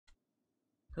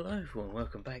Hello everyone,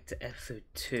 welcome back to episode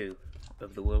 2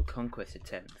 of the World Conquest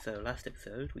attempt. So last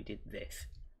episode we did this.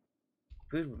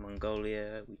 We ruled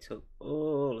Mongolia, we took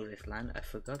all of this land, I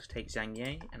forgot to take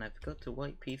Zhangye, and I forgot to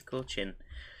wipe Peace Cochin.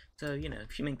 So, you know, a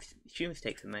few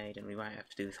mistakes are made and we might have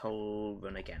to do this whole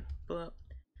run again. But,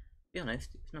 to be honest,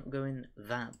 it's not going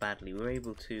that badly. We were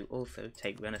able to also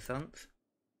take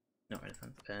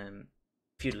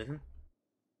feudalism.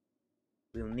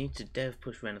 We'll need to dev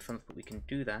push Renaissance, but we can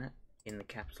do that in the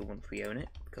capital once we own it,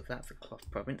 because that's a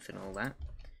cloth province and all that.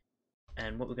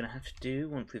 And what we're going to have to do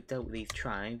once we've dealt with these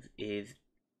tribes is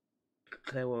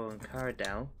declare war on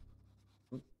Karadal.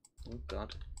 Oh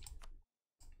god.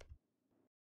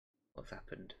 What's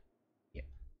happened? Yep.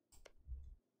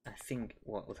 I think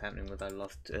what was happening was I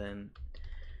lost, I don't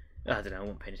know, I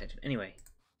wasn't paying attention. Anyway,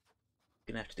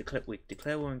 we're going to have to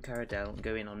declare war on Karadal and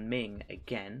go in on Ming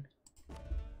again,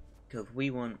 because we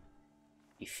want,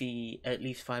 you see, at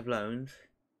least 5 loans.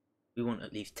 We want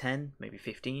at least 10, maybe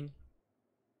 15.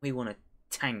 We want to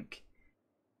tank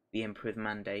the Emperor's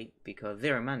mandate, because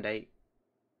 0 mandate,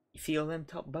 you see all them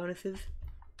top bonuses?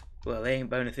 Well, they ain't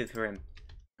bonuses for him.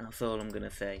 That's all I'm going to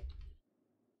say.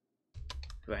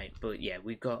 Right, but yeah,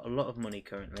 we've got a lot of money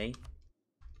currently.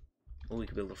 Or we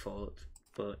could build a fort,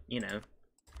 but you know,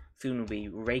 soon we'll be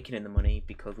raking in the money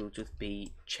because we'll just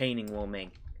be chaining War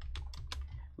Ming.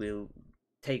 We'll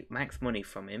take max money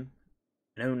from him,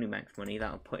 and only max money.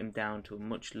 That'll put him down to a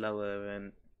much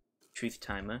lower truce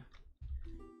timer.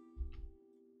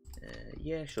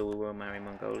 Yeah, sure, we'll royal marry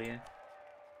Mongolia.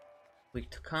 We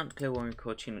can't declare war on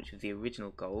Cochin, which was the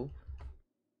original goal.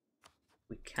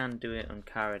 We can do it on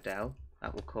Karadal.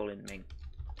 That will call in Ming.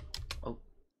 Oh,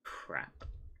 crap.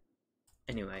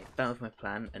 Anyway, that was my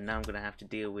plan, and now I'm going to have to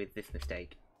deal with this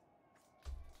mistake.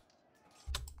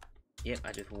 Yep,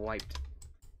 I just wiped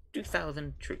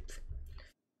 2,000 troops.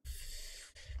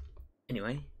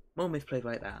 Anyway, more misplays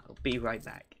like that. I'll be right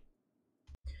back.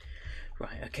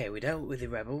 Right, okay, we dealt with the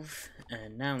rebels,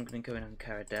 and now I'm going to go in on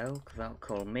Karadel, because I'll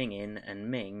call Ming in, and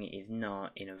Ming is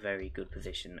not in a very good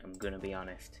position, I'm going to be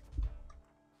honest.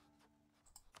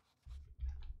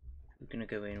 We're going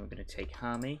to go in, we're going to take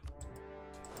Hami.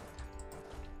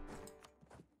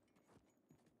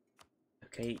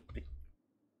 Okay,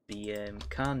 the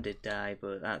Khan did die,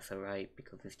 but that's alright,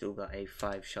 because we've still got a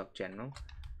 5 shock general.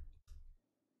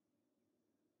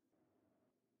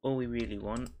 All we really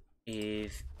want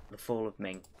is the fall of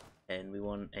Ming, and we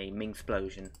want a Ming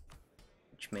explosion,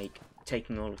 which make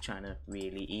taking all of China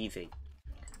really easy.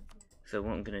 So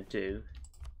what I'm going to do,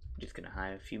 I'm just going to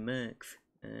hire a few mercs.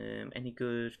 Any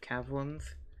good cav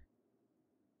ones?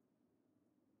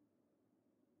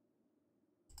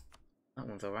 That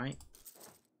one's alright.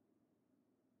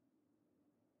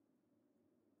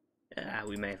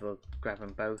 We may as well grab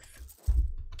them both.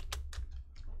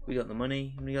 We got the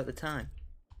money and we got the time.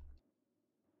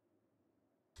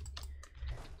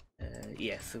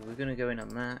 Yeah, so we're going to go in on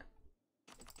that.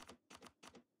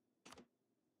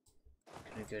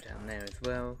 Going to go down there as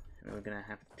well, and then we're going to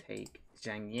have to take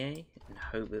Zhangye and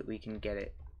hope that we can get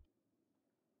it.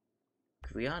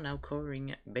 Because we are now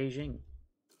coring Beijing.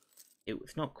 It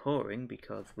was not coring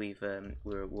because we're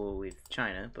at war with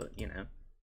China, but you know.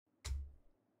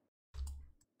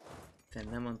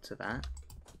 Send them onto that.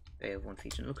 They have 1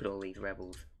 siege, and look at all these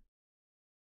rebels.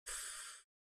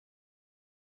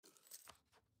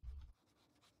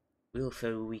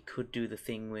 We could do the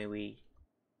thing where we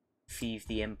seize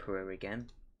the Emperor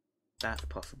again. That's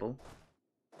possible.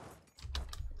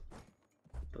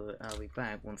 But I'll be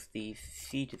back once these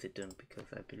sieges are done, because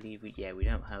I believe we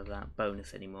don't have that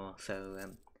bonus anymore, so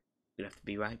we'll have to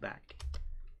be right back.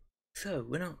 So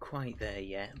we're not quite there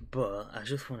yet, but I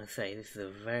just want to say this is a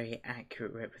very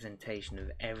accurate representation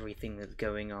of everything that's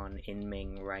going on in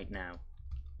Ming right now.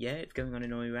 Yeah, it's going on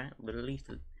in Oirat, but at least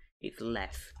it's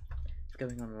less. It's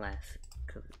going on less,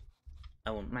 because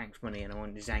I want max money and I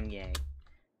want Zhangye.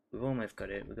 We've almost got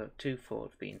it. We've got 2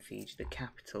 forts being sieged, the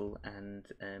capital and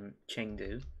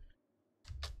Chengdu.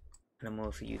 And I'm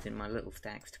also using my little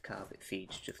stacks to carve it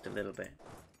siege just a little bit.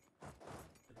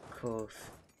 Of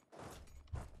course.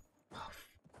 Oh,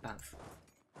 that's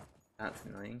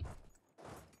annoying.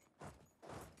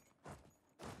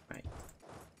 Right.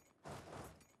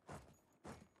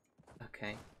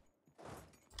 Okay.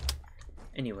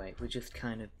 Anyway, we're just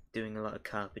kind of doing a lot of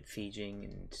carpet sieging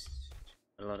and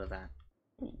a lot of that.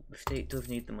 Ooh, the state does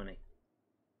need the money.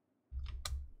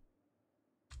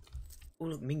 Oh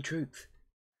look, Ming troops!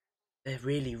 They're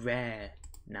really rare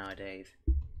nowadays.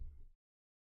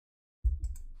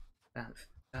 That's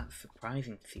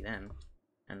surprising to see them.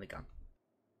 And they're gone.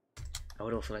 I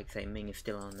would also like to say Ming is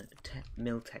still on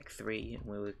Mil Tech 3 and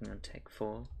we're working on Tech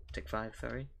 4. Take 5,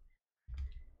 sorry.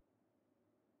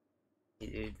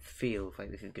 It feels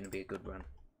like this is going to be a good run,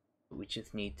 but we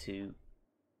just need to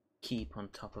keep on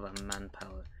top of our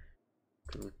manpower,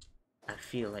 because I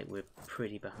feel like we're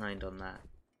pretty behind on that.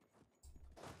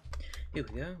 Here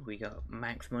we go, we got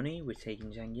max money, we're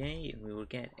taking Zhangye, and we will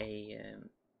get a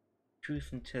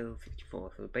truce until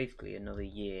 54, so basically another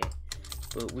year,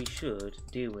 but we should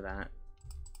deal with that.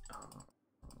 Oh,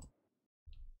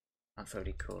 that's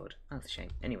already caught, that's a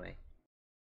shame. Anyway,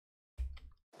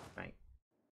 right,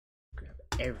 grab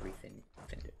everything,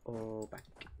 send it all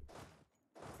back,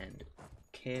 and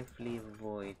carefully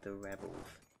avoid the rebels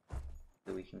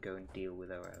so we can go and deal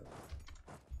with our own.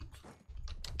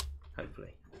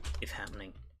 Hopefully. It's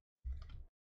happening.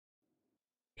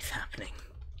 It's happening.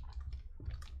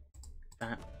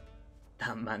 That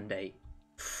mandate.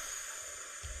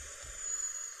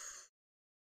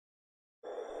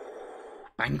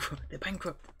 Bankrupt. They're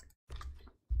bankrupt.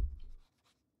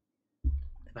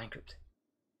 They're bankrupt.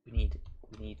 We need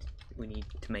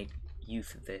to make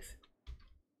use of this.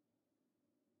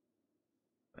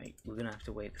 Right, we're gonna have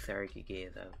to wait for Seriki Gear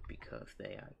though, because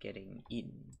they are getting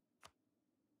eaten.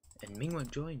 And Ming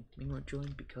won't join. Ming won't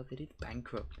join because it is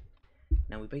bankrupt.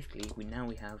 Now we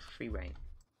have free reign.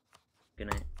 We're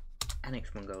gonna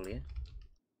annex Mongolia,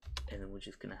 and then we're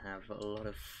just gonna have a lot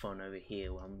of fun over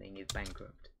here while Ming is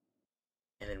bankrupt.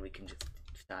 And then we can just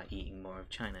start eating more of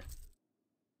China.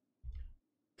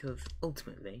 Because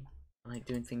ultimately, I like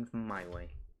doing things my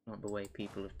way, not the way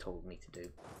people have told me to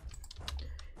do.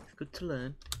 It's good to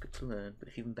learn, but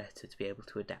it's even better to be able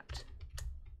to adapt.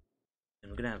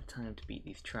 And we're gonna have time to beat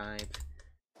these tribes.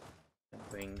 And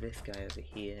bring this guy over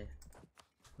here.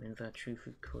 When's our truce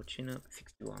with Cochin up?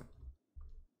 61.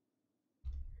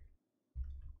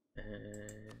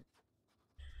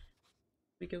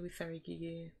 We go with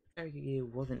Sarigigir. Sarigigir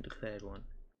wasn't declared one.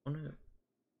 Oh no.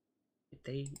 Did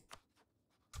they?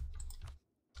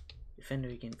 Defender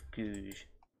against Gouge.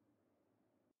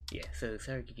 Yeah, so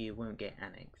Sarigigir won't get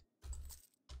annexed.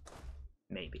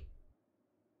 Maybe.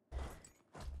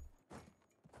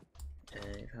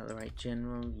 Is that the right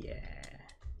general? Yeah.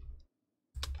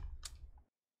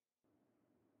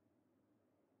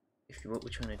 Basically what we're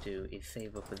trying to do is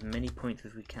save up as many points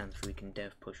as we can so we can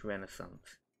dev push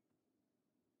Renaissance.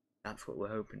 That's what we're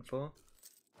hoping for.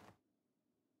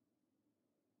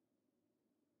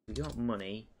 We got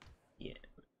money. Yeah.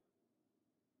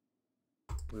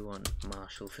 We want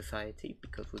martial society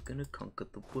because we're gonna conquer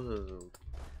the world.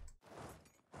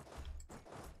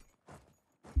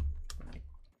 Right.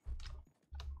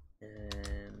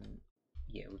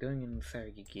 Yeah, we're going in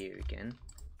Sarigigir again.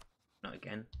 Not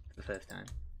again, for the first time.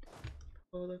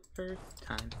 For the first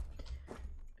time.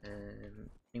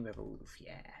 New rebels,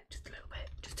 yeah, just a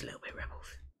little bit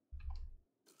rebels.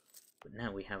 But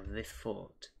now we have this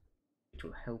fort, which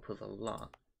will help us a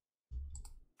lot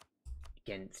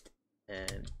against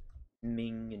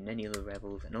Ming and any other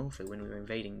rebels, and also when we were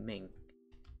invading Ming.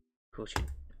 Caution,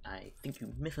 I think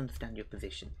you misunderstand your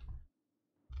position.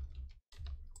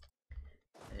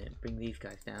 Bring these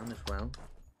guys down as well,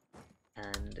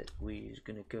 and we're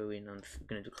gonna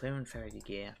declare on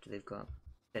Sarigigir after they've got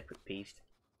separate peace,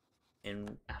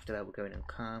 and after that we're going on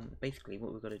calm. Basically,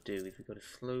 what we've got to do is we've got to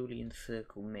slowly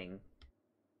encircle Ming,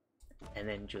 and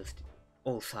then just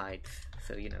all sides.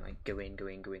 So you know, like go in.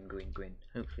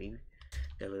 Hopefully,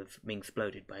 they'll have Ming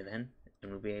exploded by then,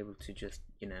 and we'll be able to just,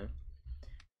 you know,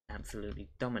 absolutely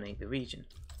dominate the region.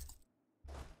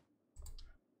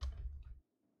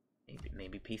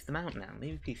 Maybe peace them out now.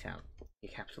 Maybe peace out.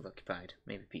 Your capital's occupied.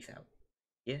 Maybe peace out.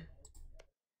 Yeah?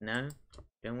 No?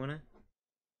 Don't wanna?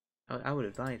 I would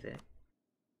advise it.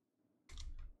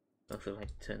 Also like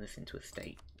to turn this into a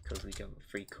state because we got a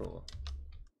free core.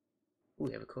 Oh,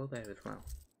 we have a core there as well.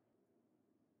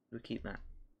 We'll keep that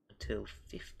until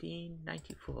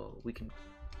 1594. We can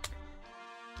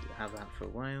have that for a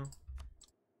while.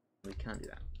 We can't do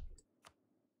that.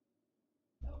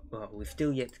 Well, we're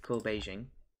still yet to core Beijing.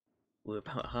 We're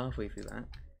about halfway through that.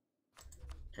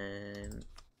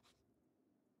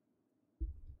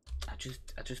 I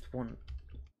just want.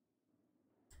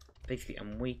 Basically,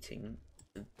 I'm waiting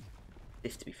for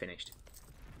this to be finished.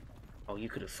 Oh, you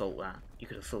could assault that. You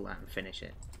could assault that and finish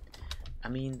it. I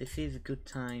mean, this is a good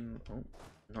time. Oh,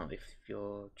 not if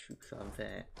your troops are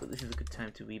there, but this is a good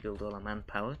time to rebuild all our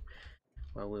manpower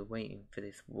while we're waiting for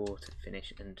this war to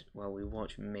finish, and while we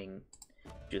watch Ming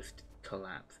just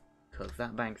collapse. Because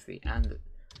that Banksy, and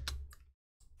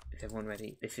is everyone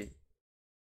ready? This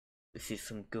is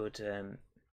some good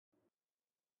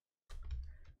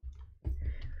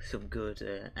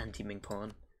anti-Ming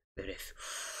porn. Look at this.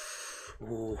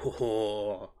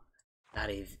 Ooh, that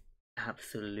is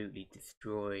absolutely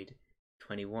destroyed.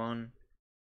 21.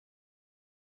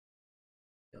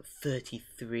 Got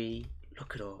 33.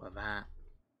 Look at all of that.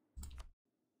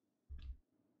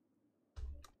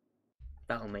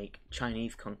 That'll make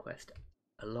Chinese conquest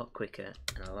a lot quicker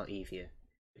and a lot easier,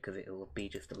 because it will be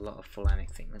just a lot of full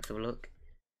annexing. Let's have a look.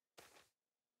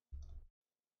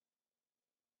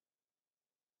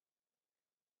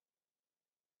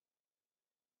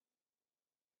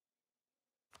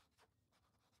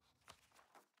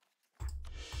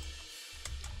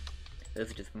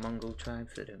 Those are just Mongol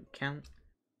tribes that don't count.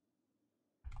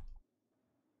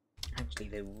 Actually,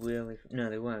 they will if... No,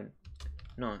 they won't.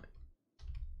 Not.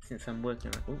 Since I'm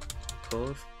working on... Oops,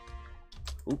 pause.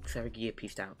 Oops, Saragia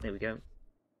pieced out. There we go.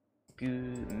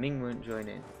 Ming won't join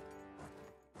in.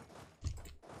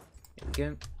 There we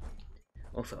go.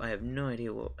 Also, I have no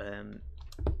idea what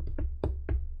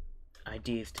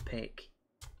ideas to pick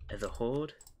as a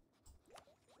horde.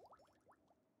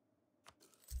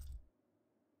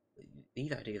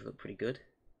 These ideas look pretty good.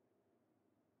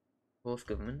 Horse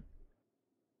government.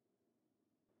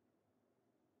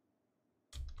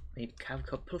 Maybe cav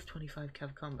plus 25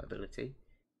 cav combat ability.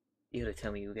 You gotta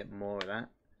tell me you'll get more of that.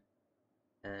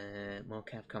 More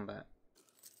cav combat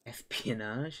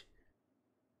espionage.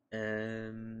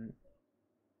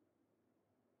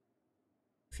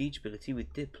 Siege ability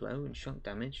with Diplo and shock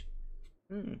damage.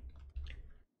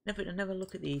 Never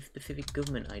look at these specific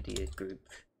government idea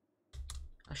groups.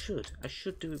 I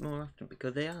should do it more often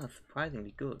because they are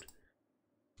surprisingly good.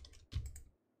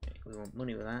 Okay, we want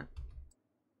money with that,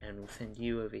 and we'll send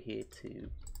you over here to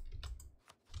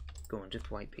go on.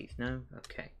 Just white piece. No,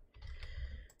 okay.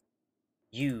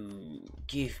 You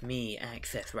give me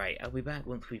access. Right, I'll be back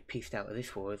once we've pieced out of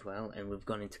this war as well, and we've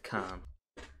gone into calm.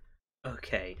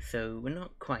 Okay, so we're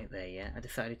not quite there yet. I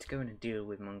decided to go in and deal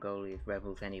with Mongolia's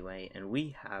rebels anyway, and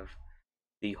we have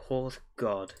the horse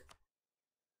god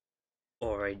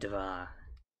Oredvar.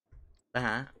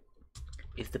 That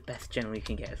is the best general you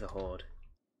can get as a horde.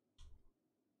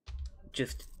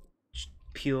 Just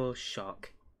pure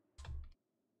shock.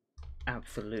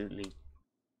 Absolutely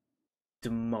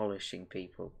demolishing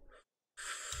people.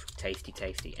 Tasty,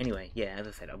 tasty. Anyway, yeah, as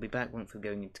I said, I'll be back once we're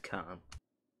going into calm.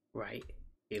 Right,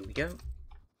 here we go.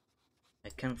 I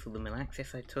cancelled the mill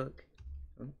access I took.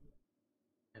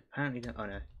 Apparently, oh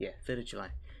no, yeah, 3rd of July.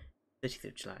 30th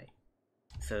of July.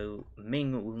 So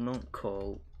Ming will not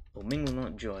call, or Ming will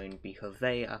not join because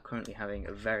they are currently having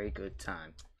a very good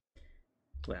time.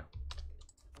 Well,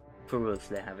 for us,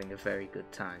 they're having a very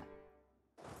good time.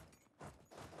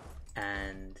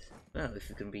 And, well, this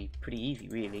is going to be pretty easy,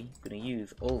 really. I'm going to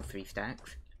use all 3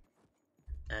 stacks.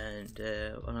 And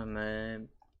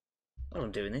while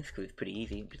I'm doing this, because it's pretty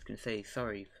easy, I'm just going to say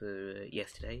sorry for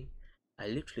yesterday. I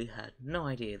literally had no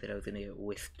idea that I was going to get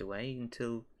whisked away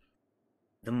until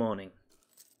the morning.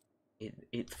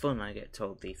 It's fun, I get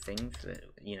told these things, that,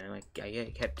 you know, I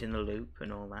get kept in the loop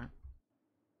and all that.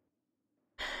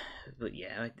 But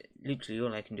yeah, literally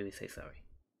all I can do is say sorry.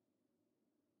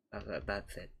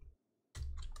 That's it.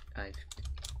 I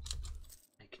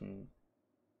can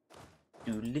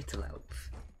do little else.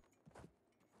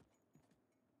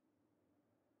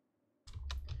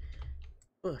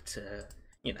 But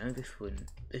you know,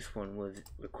 this one was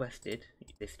requested,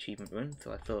 this achievement run,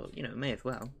 so I thought, you know, may as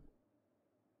well.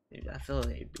 I thought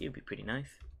it'd be pretty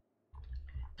nice,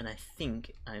 and I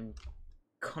think I'm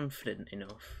confident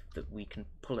enough that we can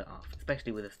pull it off,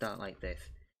 especially with a start like this.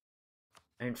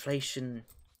 Our inflation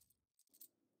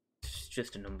is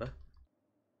just a number.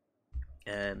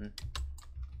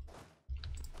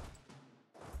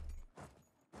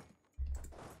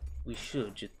 We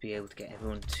should just be able to get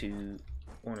everyone to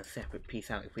want a separate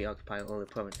piece out if we occupy all the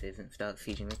provinces and start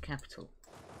sieging the capital.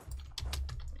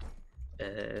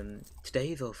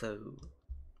 Today is also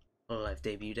Hololive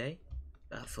debut day.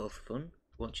 That's also fun.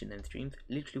 Watching them streams.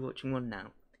 Literally watching one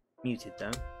now. Muted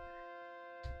though.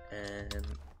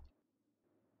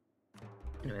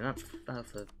 Anyway,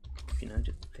 that's a, you know,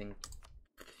 just thing.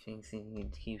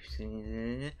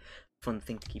 Fun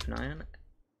thing to keep an eye on.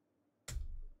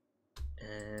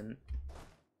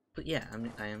 But yeah,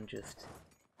 I am just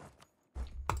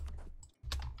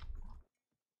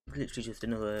literally just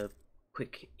another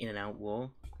quick in and out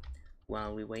war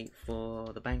while we wait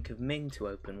for the Bank of Ming to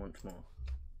open once more.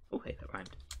 Oh hey, that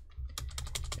rhymed.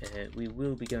 We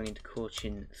will be going into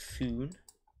Cochin soon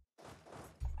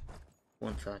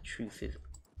once our truce is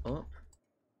up.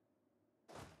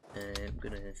 I'm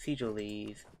gonna siege all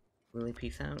these. Will they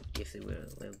peace out? Yes, they will.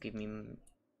 They'll give me...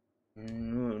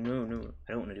 No,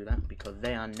 I don't want to do that because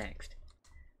they are next.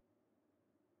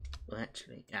 Well,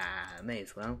 actually, may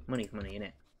as well. Money's money,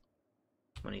 innit?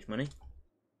 Money's money.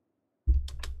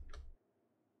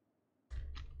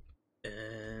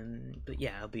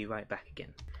 yeah, I'll be right back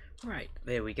again. Right,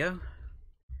 there we go.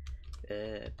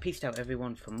 Pieced out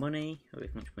everyone for money, or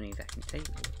as much money as I can take.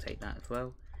 We'll take that as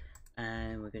well.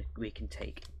 And we can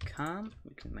take calm.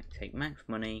 We can take max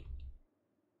money,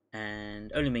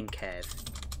 and only Ming cares.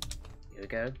 Here we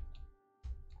go.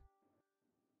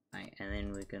 Right, and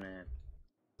then we're gonna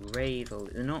raise all.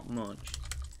 Not much,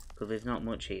 because there's not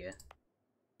much here,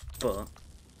 but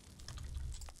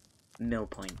mill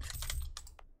points.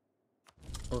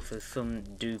 Also, some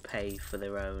do pay for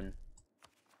their own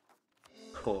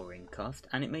coring cost,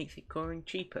 and it makes it coring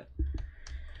cheaper.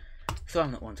 So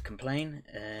I'm not one to complain.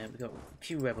 We've got a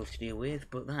few rebels to deal with,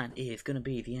 but that is going to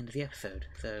be the end of the episode.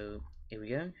 So here we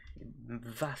go.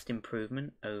 Vast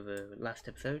improvement over last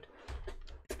episode.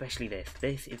 Especially this.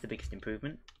 This is the biggest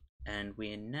improvement. And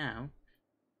we're now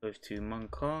supposed to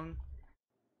Mongkong,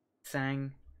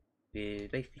 Sang. We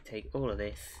basically take all of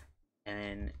this,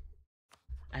 and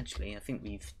actually I think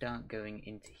we start going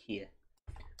into here.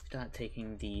 Start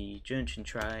taking the Jurchen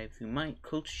tribes who might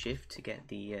culture shift to get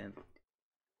the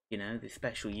you know, the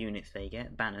special units they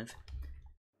get, banners.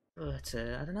 But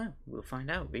I don't know. We'll find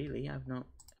out. Really, I've not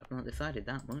decided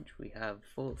that much. We have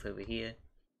forts over here.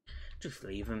 Just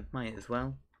leave them. Might as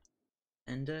well.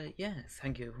 And yeah,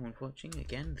 thank you everyone for watching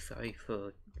again. Sorry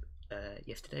for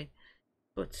yesterday,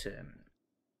 but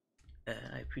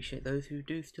I appreciate those who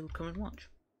do still come and watch.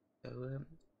 So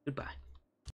goodbye.